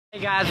Hey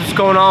guys, what's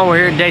going on? We're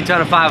here at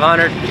Daytona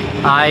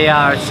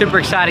 500. Super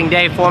exciting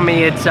day for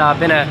me. It's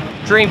been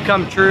a dream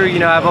come true. You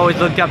know, I've always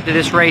looked up to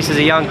this race as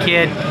a young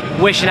kid,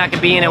 wishing I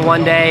could be in it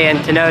one day,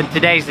 and to know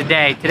today's the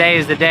day. Today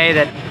is the day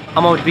that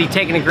I'm going to be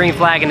taking the green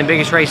flag in the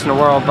biggest race in the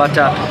world. But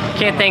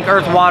can't thank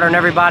Earth, Water, and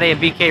everybody at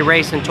BK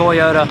Racing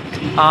Toyota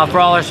for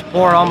all their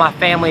support, all my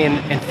family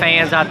and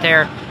fans out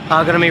there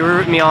going to be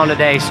rooting me on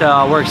today.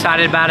 So we're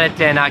excited about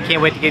it, and I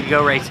can't wait to get to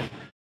go racing.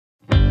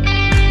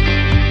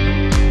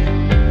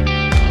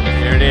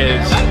 There it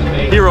is.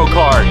 Hero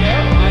card.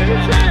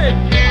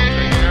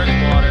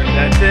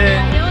 That's it.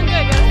 Feeling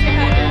good, go say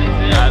hi.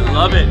 I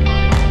love it.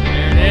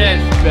 There it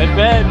is.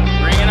 Bed.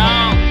 Bring it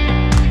on.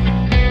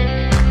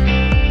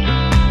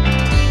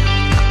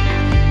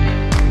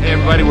 Hey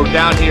everybody, we're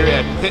down here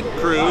at pit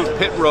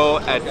row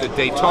at the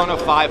Daytona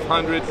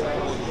 500.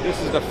 This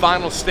is the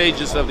final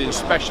stages of the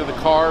inspection of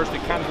the cars. They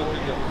kind of go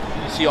through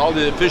you see all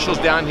the officials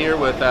down here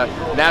with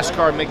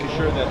NASCAR making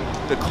sure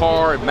that the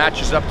car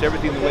matches up to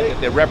everything the way that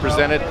they're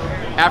represented.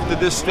 After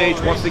this stage,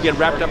 once they get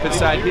wrapped up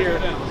inside here,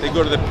 they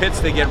go to the pits,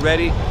 they get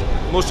ready.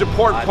 Most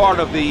important part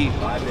of the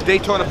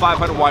Daytona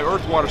 500, why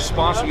Earth, Water is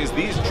sponsoring, is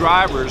these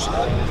drivers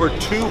for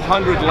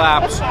 200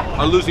 laps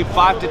are losing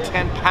 5 to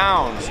 10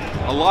 pounds.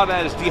 A lot of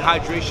that is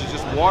dehydration,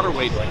 just water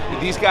weight.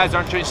 If these guys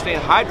aren't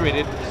staying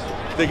hydrated,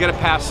 they're gonna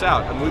pass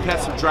out. I mean, we've had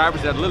some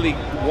drivers that literally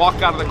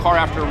walk out of the car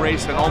after a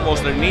race and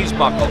almost their knees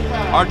buckle.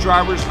 Our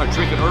drivers are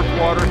drinking Earth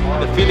Water,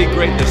 they're feeling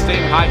great, they're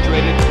staying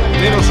hydrated.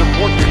 They don't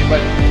support for you,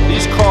 but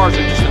these cars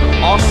are just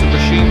an awesome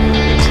machine.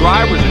 The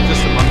drivers are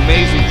just some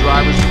amazing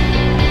drivers.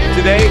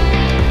 Today,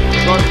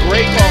 we're going to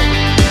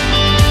GrayGaulding.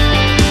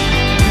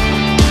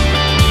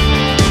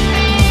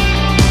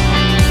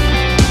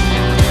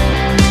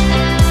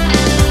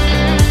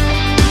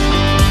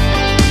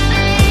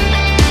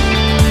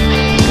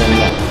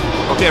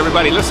 Okay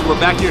everybody, listen,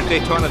 we're back here at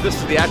Daytona. This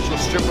is the actual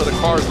strip where the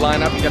cars line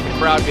up. You got the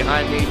crowd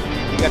behind me,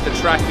 you got the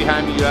track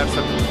behind me, you have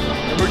some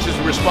emergency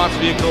response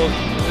vehicles.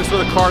 This is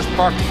where the cars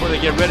park before they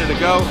get ready to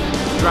go.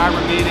 Driver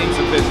meetings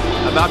have been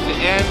about to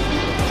end.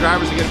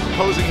 Drivers are getting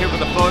posing here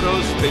for the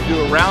photos. They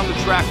do around the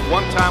track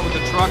one time with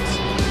the trucks.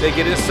 They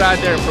get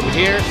inside there, and from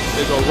here,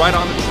 they go right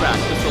on the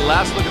track. This is the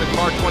last look at the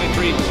car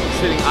 23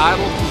 sitting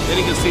idle. Then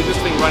you can see this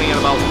thing running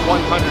at about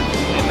 195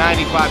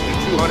 to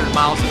 200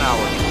 miles an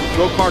hour.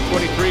 Go Car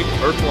 23,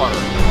 Earth Water.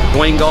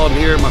 Dwayne Gaulding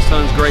here, my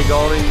son's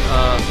GrayGaulding.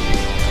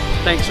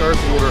 Thanks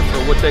Earth Water for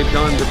what they've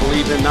done to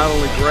believe in not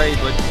only Gray,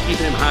 but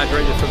keeping him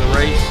hydrated for the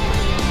race.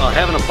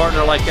 Having a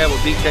partner like that with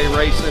BK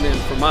Racing, and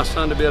for my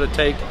son to be able to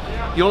take,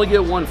 you only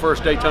get one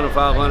first Daytona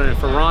 500, and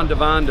for Ron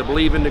Devine to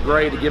believe in the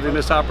Gray, to give him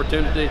this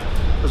opportunity.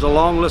 There's a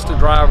long list of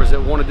drivers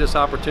that wanted this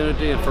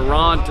opportunity, and for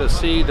Ron to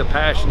see the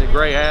passion that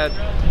Gray had,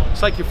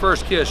 it's like your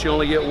first kiss, you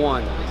only get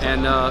one.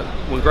 And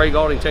when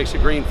GrayGaulding takes a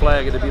green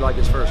flag, it'll be like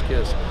his first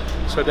kiss.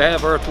 So to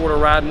have Earth Water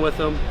riding with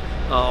them,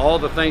 all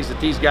the things that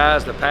these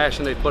guys, the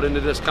passion they put into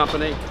this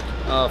company,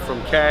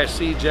 from Cash,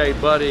 CJ,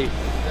 Buddy,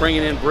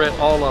 bringing in Britt,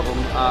 all of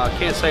them,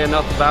 can't say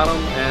enough about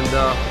them, and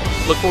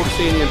look forward to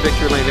seeing you in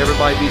Victory Lane.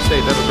 Everybody be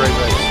safe, have a great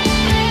race.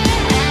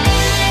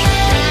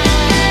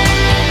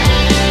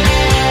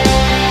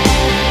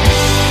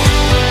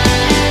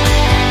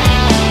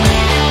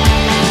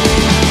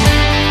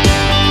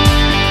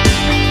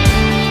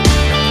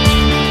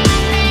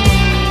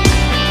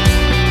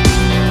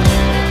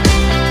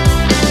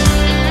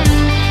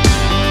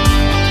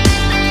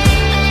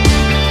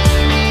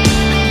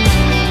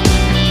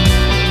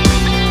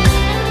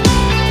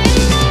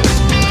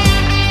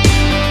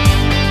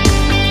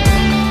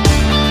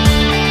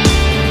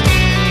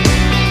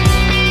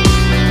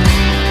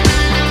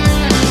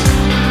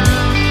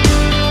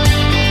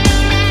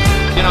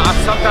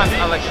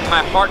 Sometimes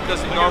my heart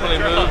doesn't normally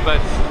move, but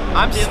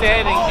I'm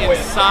standing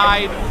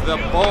inside the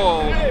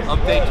bowl of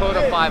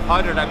Daytona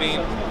 500. I mean,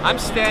 I'm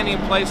standing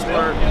in a place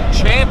where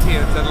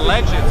champions and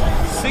legends,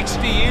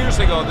 60 years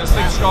ago, this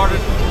thing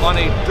started on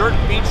a dirt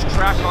beach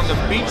track on the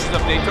beaches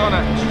of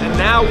Daytona, and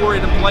now we're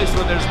in a place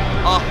where there's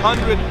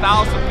 100,000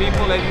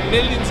 people and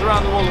millions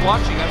around the world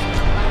watching us.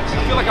 I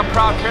feel like a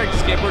proud parent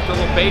just gave birth to a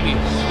little baby.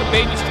 The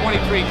baby's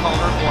 23, called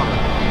Earth Water.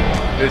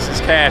 This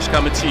is Cash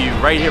coming to you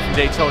right here from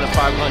Daytona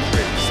 500.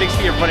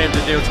 60th running of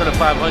the Daytona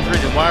 500,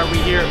 and why are we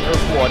here?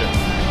 Earth Water.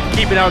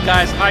 Keeping our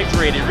guys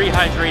hydrated,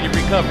 rehydrated,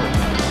 recover.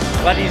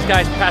 A lot of these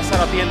guys pass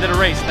out at the end of the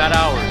race, not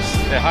ours.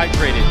 They're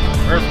hydrated.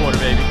 Earth Water,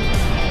 baby.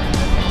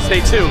 Stay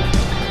tuned.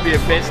 It'll be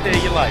the best day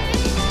of your life.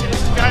 This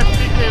is Guy from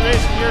BK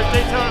Racing here at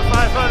Daytona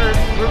 500.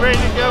 We're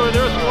ready to go with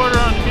Earth Water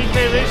on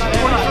BK Racing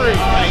 23.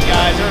 All right,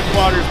 guys, Earth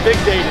Water's big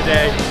day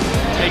today.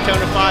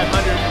 Daytona 500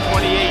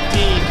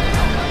 2018.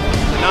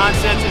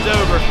 Nonsense is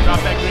over. Drop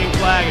that green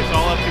flag. It's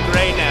all up to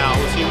Gray now.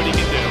 We'll see what he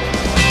can do.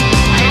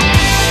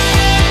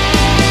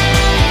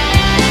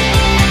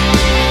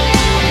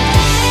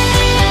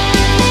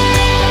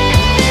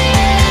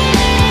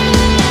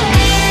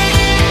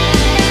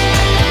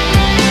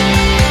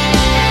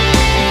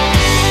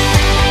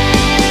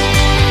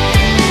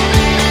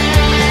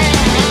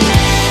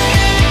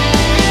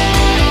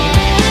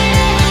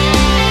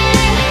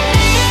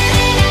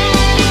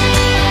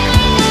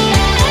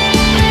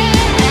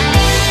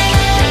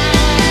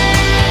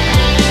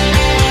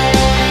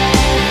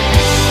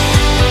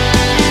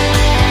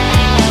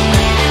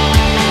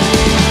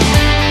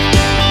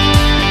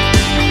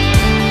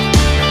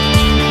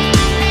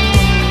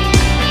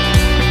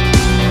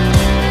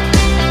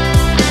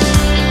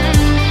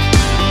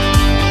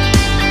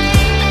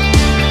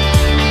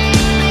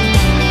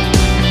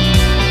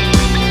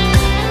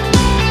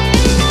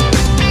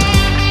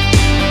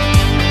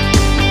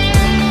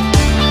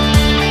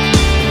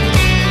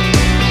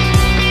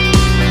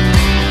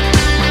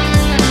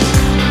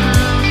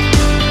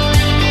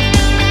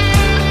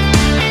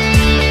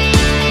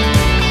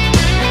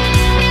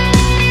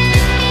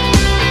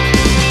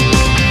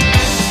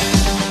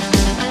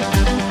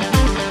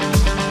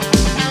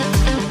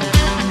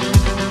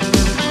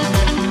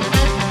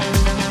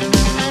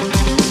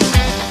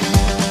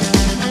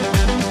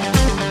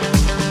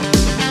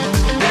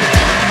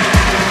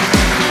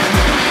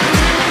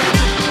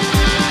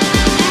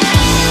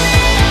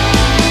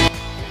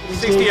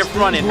 here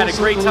running. Had a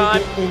great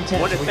time.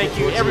 Want to thank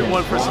you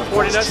everyone for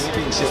supporting us.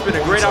 It's been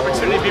a great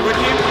opportunity to be with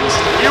you.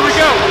 Here we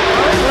go.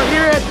 We're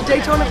here at the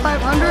Daytona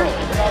 500,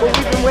 where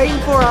we've been waiting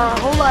for our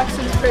whole life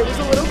since Gray was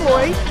a little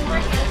boy.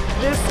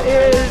 This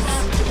is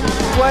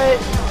what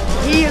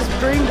he has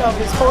dreamed of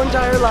his whole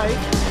entire life.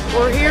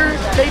 We're here.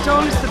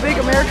 Daytona is the big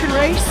American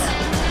race.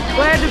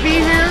 Glad to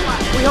be here.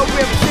 We hope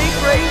we have a safe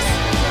race,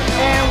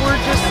 and we're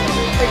just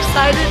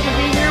excited to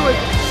be here with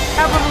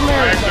half of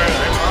America.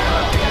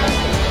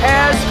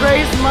 As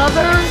Gray's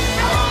mother,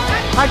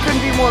 I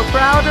couldn't be more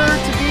prouder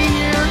to be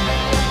here,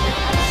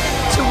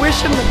 to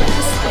wish him the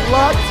best of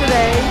luck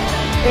today.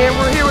 And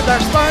we're here with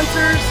our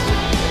sponsors,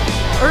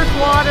 Earth,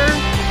 Water,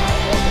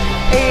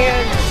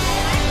 and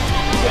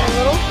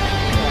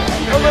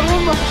a little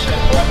emotional.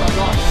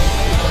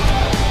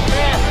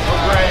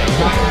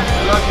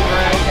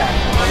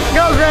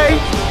 Go Gray,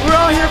 we're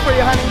all here for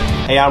you,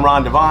 honey. Hey, I'm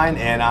Ron Devine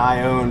and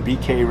I own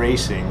BK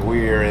Racing.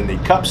 We're in the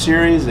Cup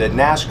Series at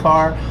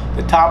NASCAR,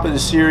 the top of the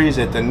series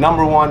at the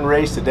 #1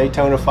 race, the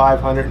Daytona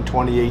 500 in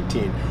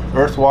 2018.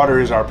 Earth Water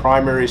is our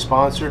primary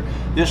sponsor.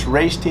 This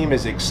race team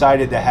is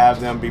excited to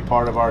have them be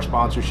part of our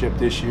sponsorship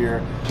this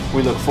year.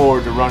 We look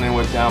forward to running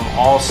with them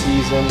all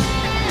season.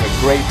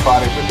 A great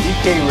product, but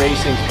BK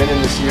Racing's been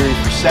in the series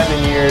for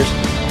 7 years.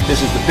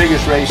 This is the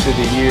biggest race of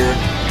the year.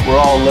 We're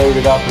all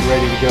loaded up and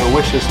ready to go.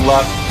 Wish us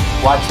luck.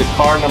 Watch the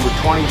car number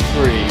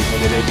 23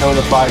 in the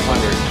Daytona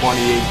 500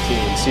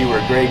 2018. See where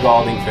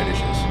GrayGaulding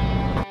finishes.